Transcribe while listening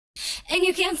and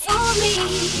you can't fool me.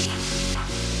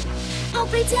 I'll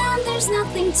pretend there's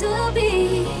nothing to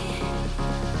be.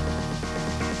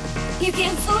 You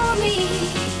can't fool me.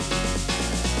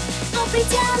 I'll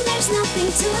pretend there's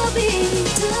nothing to be.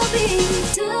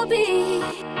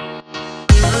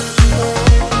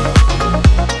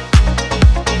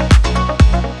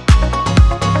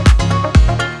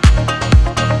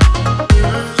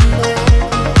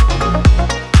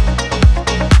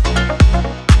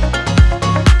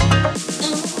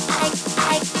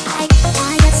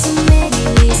 I got so many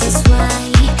reasons why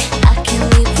I can't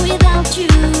live without you.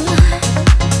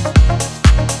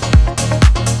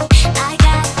 I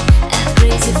got a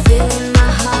crazy feeling in my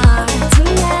heart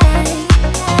tonight.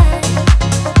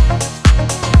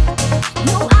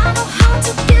 No, I know how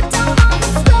to get down on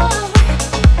the floor.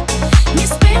 My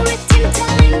spirit keep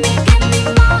telling me, give me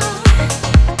more.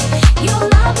 Your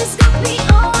love has got me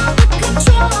all under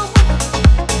control.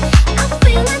 I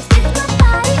feel it with my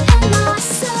body and my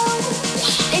soul,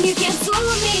 and you can't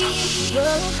fool me.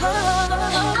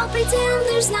 I'll pretend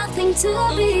there's nothing to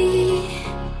be.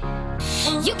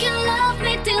 You can love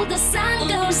me till the sun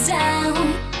goes down,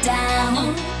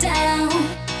 down, down.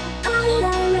 All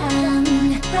around,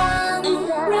 round,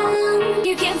 round.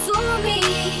 You can't fool me.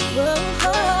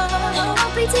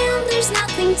 I'll pretend there's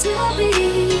nothing to be.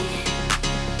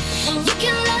 You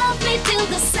can love me till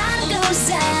the sun goes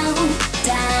down,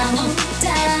 down,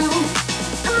 down.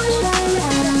 All around,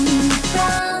 round,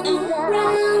 round.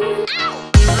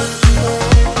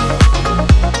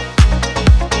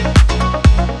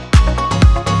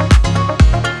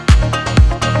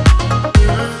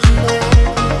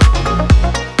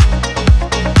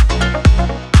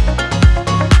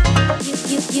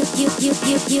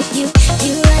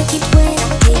 You like it when I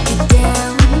take it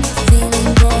down, feeling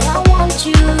that I want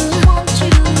you.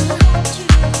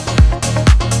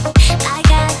 I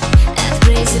got a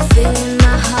crazy feeling in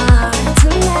my heart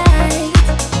tonight.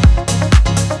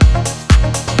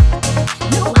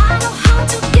 No, I know how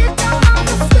to get down on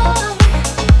the floor.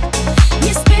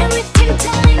 Your spirit keep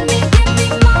telling me, give me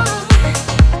more.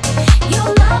 Your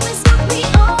love has got me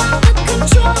all under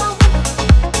control.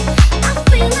 I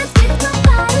feel it with my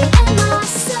body and my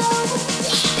soul,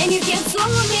 and you can't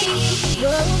fool me.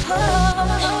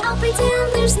 I'll pretend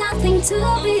there's nothing to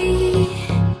be.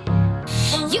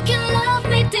 You can love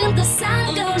me till the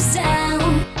sun goes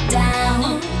down,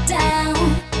 down, down.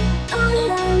 All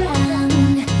around,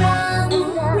 round,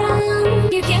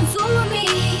 round. You can't fool me.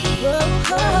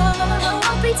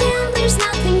 I'll pretend there's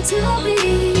nothing to be.